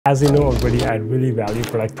As you know already, I really value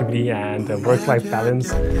productivity and work-life balance.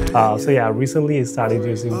 So yeah, recently I started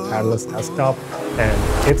using Paddler's Desktop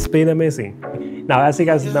and it's been amazing. Now, as you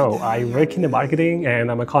guys know, I work in the marketing and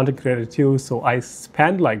I'm a content creator too. So I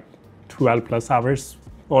spend like 12 plus hours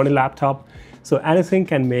on a laptop. So anything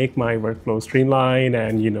can make my workflow streamlined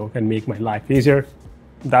and can make my life easier.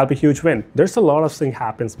 That'll be a huge win. There's a lot of things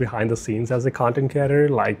happens behind the scenes as a content creator,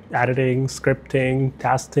 like editing, scripting,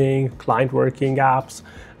 testing, client working apps.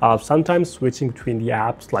 Sometimes switching between the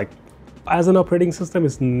apps, like as an operating system,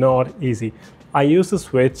 is not easy. I used to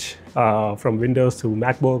switch from Windows to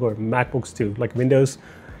MacBook or MacBooks to like Windows.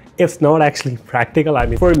 It's not actually practical. I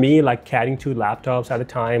mean, for me, like carrying two laptops at a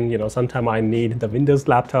time, sometimes I need the Windows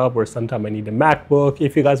laptop or sometimes I need a MacBook.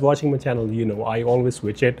 If you guys watching my channel, I always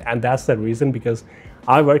switch it. And that's the reason, because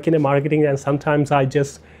I work in marketing and sometimes I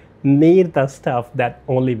just need the stuff that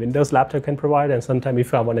only Windows laptop can provide. And sometimes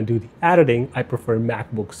if I want to do the editing, I prefer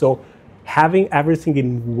MacBook. So having everything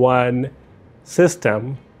in one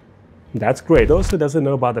system, that's great. Those who doesn't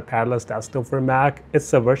know about the Paddler's Desktop for Mac,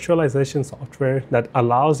 it's a virtualization software that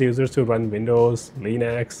allows users to run Windows,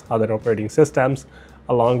 Linux, other operating systems,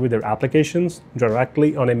 along with their applications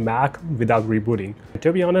directly on a Mac without rebooting.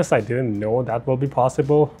 To be honest, I didn't know that will be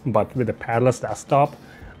possible, but with the Paddler's Desktop,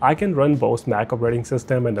 I can run both Mac operating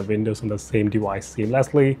system and the Windows on the same device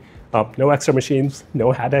seamlessly. No extra machines,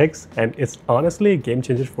 no headaches, and it's honestly a game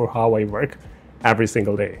changer for how I work every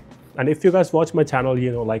single day. And if you guys watch my channel,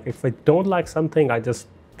 like if I don't like something, I just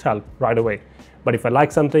tell right away. But if I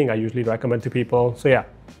like something, I usually recommend to people. So yeah,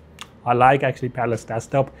 I like actually Paddler's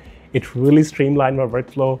Desktop. It really streamlined my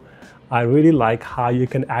workflow. I really like how you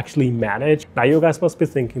can actually manage. Now you guys must be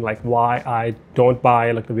thinking like why I don't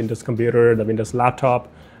buy like the Windows computer, the Windows laptop,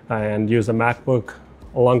 and use a MacBook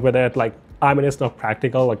along with it. Like, I mean, it's not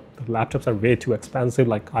practical. Like, the laptops are way too expensive.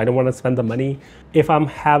 Like, I don't want to spend the money. If I'm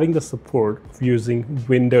having the support of using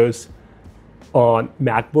Windows on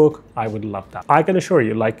MacBook, I would love that. I can assure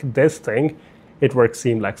you, like this thing, it works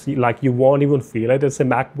seamlessly. Like, you won't even feel it. It's a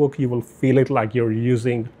MacBook. You will feel it like you're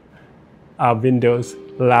using a Windows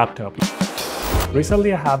laptop.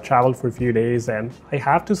 Recently, I have traveled for a few days, and I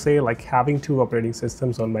have to say, like, having two operating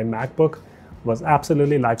systems on my MacBook was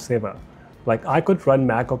absolutely lifesaver. Like, I could run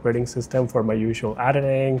Mac operating system for my usual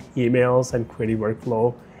editing, emails, and query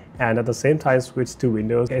workflow, and at the same time switch to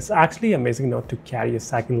Windows. It's actually amazing not to carry a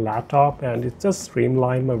second laptop, and it just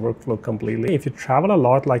streamlined my workflow completely. If you travel a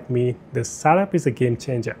lot like me, this setup is a game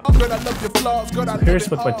changer. Here's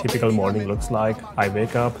what my typical morning looks like. I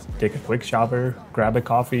wake up, take a quick shower, grab a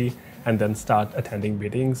coffee, and then start attending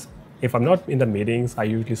meetings. If I'm not in the meetings, I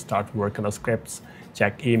usually start working on scripts,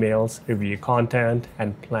 check emails, review content,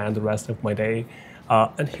 and plan the rest of my day.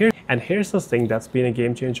 And here's the thing that's been a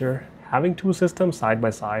game changer. Having two systems side by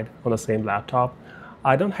side on the same laptop,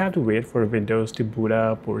 I don't have to wait for Windows to boot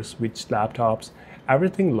up or switch laptops.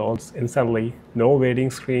 Everything loads instantly, no waiting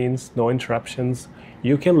screens, no interruptions.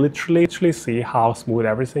 You can literally see how smooth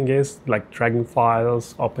everything is, like dragging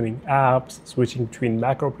files, opening apps, switching between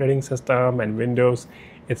Mac operating system and Windows.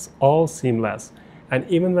 It's all seamless. And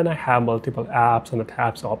even when I have multiple apps and the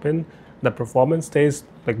tabs open, the performance stays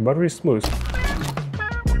like buttery smooth.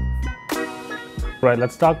 Right,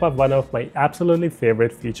 let's talk about one of my absolutely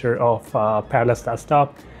favorite feature of Paddler's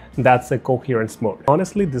Desktop. That's a coherence mode.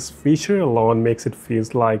 Honestly, this feature alone makes it feel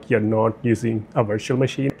like you're not using a virtual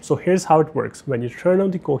machine. So here's how it works. When you turn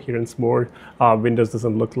on the coherence mode, Windows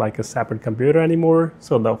doesn't look like a separate computer anymore.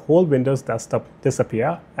 So the whole Windows desktop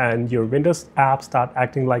disappears and your Windows apps start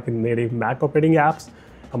acting like a native Mac operating apps.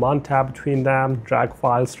 Command tab between them, drag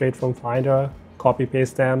files straight from Finder, copy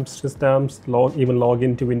paste them, systems, even log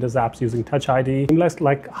into Windows apps using Touch ID.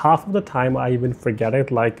 Like half of the time I even forget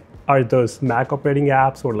it, like are those Mac operating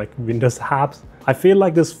apps or like Windows apps? I feel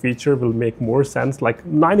like this feature will make more sense. Like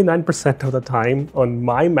 99% of the time on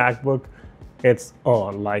my MacBook, it's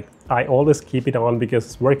on. Like I always keep it on because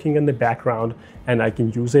it's working in the background and I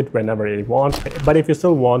can use it whenever I want. But if you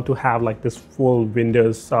still want to have like this full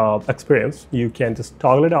Windows experience, you can just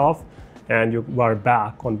toggle it off and you are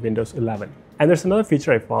back on Windows 11. And there's another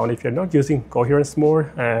feature I found. If you're not using coherence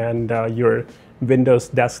mode and your Windows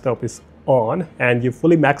desktop is on and you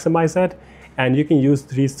fully maximize it, and you can use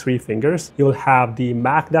these three fingers, you will have the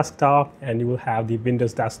Mac desktop and you will have the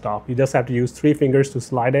Windows desktop. You just have to use three fingers to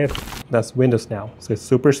slide it. That's Windows now. So it's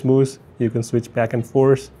super smooth. You can switch back and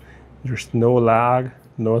forth. There's no lag,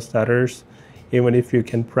 no stutters. Even if you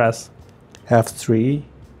can press F3,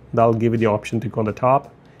 that'll give you the option to go on the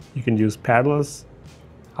top. You can use paddles,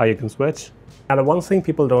 how you can switch. And the one thing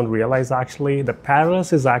people don't realize actually, the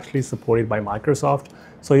Parallels is actually supported by Microsoft.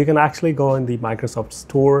 So you can actually go in the Microsoft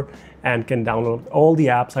Store and can download all the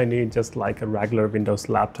apps I need just like a regular Windows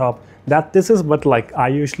laptop. This is what like I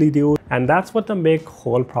usually do, and that's what to make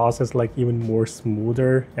whole process like even more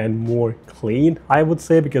smoother and more clean, I would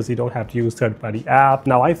say, because you don't have to use third-party app.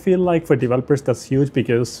 Now I feel like for developers that's huge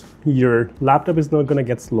because your laptop is not going to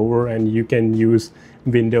get slower and you can use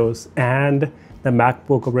Windows and the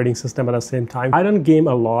MacBook operating system at the same time. I don't game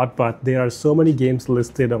a lot, but there are so many games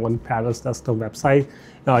listed on Parallels Desktop website.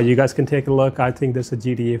 You guys can take a look. I think there's a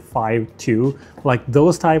GTA 5 too. Like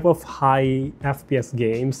those type of high FPS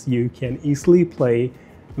games, you can easily play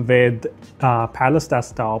with Parallels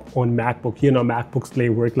Desktop on MacBook. You know, MacBooks they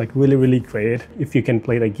work like really great. If you can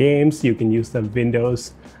play the games, you can use the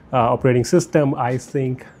Windows operating system. I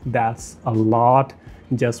think that's a lot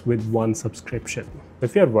just with one subscription.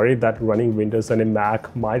 If you're worried that running Windows on a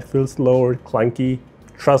Mac might feel slow or clunky,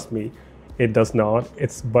 trust me, it does not.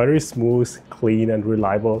 It's very smooth, clean, and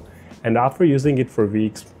reliable. And after using it for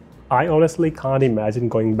weeks, I honestly can't imagine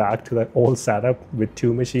going back to that old setup with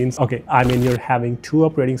two machines. Okay, I mean, you're having two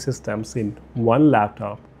operating systems in one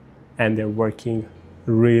laptop and they're working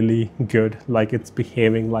really good. Like it's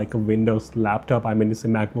behaving like a Windows laptop. I mean, it's a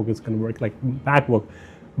MacBook, it's gonna work like MacBook,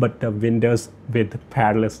 but the Windows with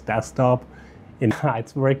Parallels Desktop,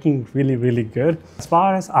 it's working really good. As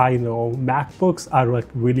far as I know, MacBooks are like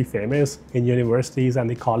really famous in universities and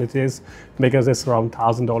the colleges because it's around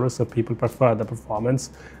 $1,000, so people prefer the performance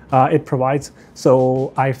it provides.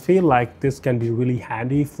 So I feel like this can be really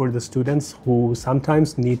handy for the students who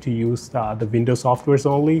sometimes need to use the Windows softwares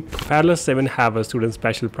only. Parallels 7 have a student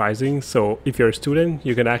special pricing, so if you're a student,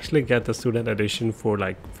 you can actually get the student edition for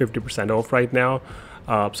like 50% off right now.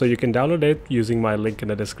 So you can download it using my link in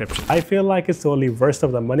the description. I feel like it's only worth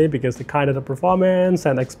of the money because the kind of the performance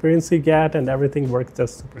and experience you get and everything works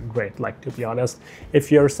just super great. Like, to be honest,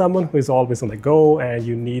 if you're someone who is always on the go and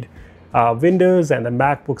you need Windows and the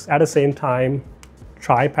MacBooks at the same time,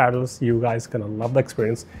 try Parallels. You guys gonna love the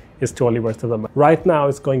experience. It's totally worth of the money. Right now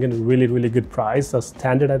it's going in a really good price. The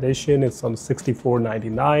standard edition is on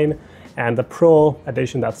 $64.99. And the Pro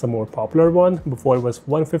edition, that's the more popular one. Before it was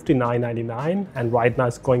 $159.99, and right now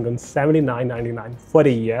it's going on $79.99 for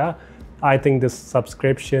the year. I think this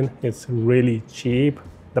subscription is really cheap,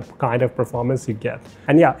 the kind of performance you get.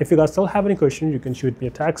 And yeah, if you guys still have any questions, you can shoot me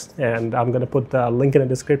a text, and I'm gonna put the link in the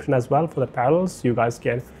description as well for the Parallels. You guys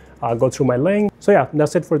can go through my link. So yeah,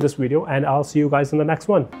 that's it for this video, and I'll see you guys in the next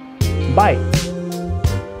one. Bye.